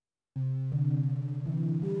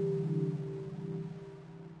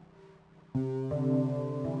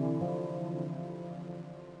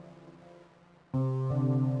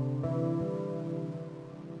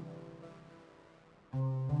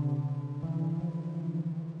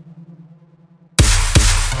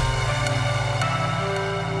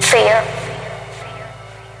fear.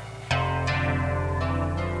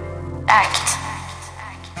 Act.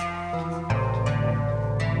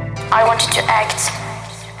 I want you to act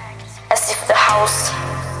as if the house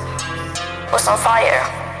was on fire.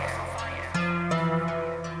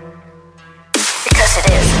 Because it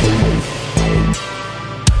is.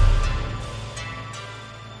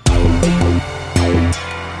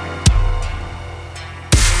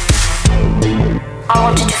 I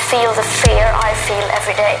want you to feel the fear I feel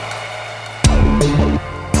every day.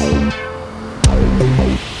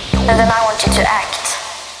 And then I want you to act.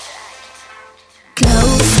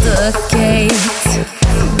 Close the gate.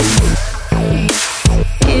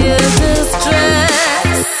 Hear the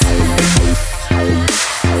stress.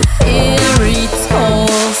 Hear it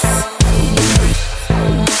calls.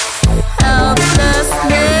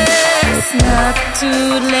 Helplessness, not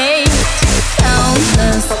too late.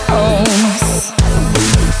 Countless homes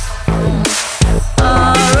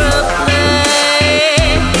are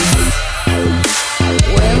ablaze.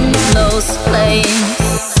 Wind blows flames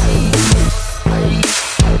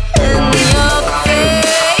in your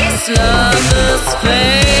face. Lovers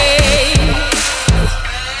fade.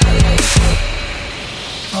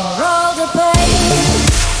 For all the pain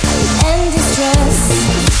and distress,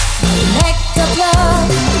 nectar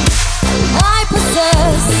love I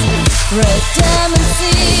possess.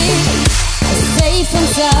 Redamancy is safe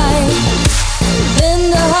inside, in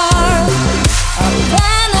the heart of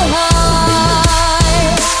Anaheim.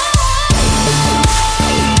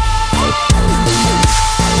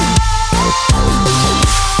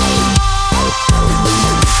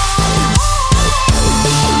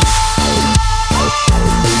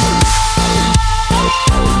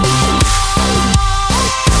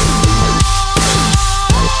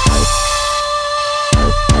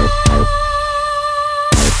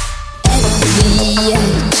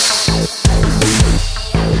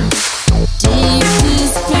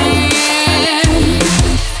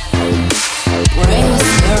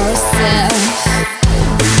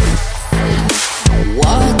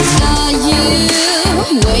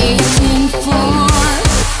 Waiting for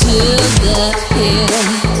till the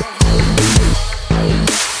end.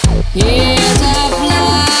 Here's our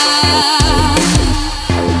blood,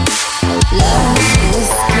 love is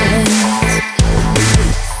kind.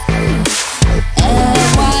 A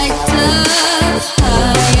white dove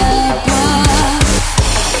high above.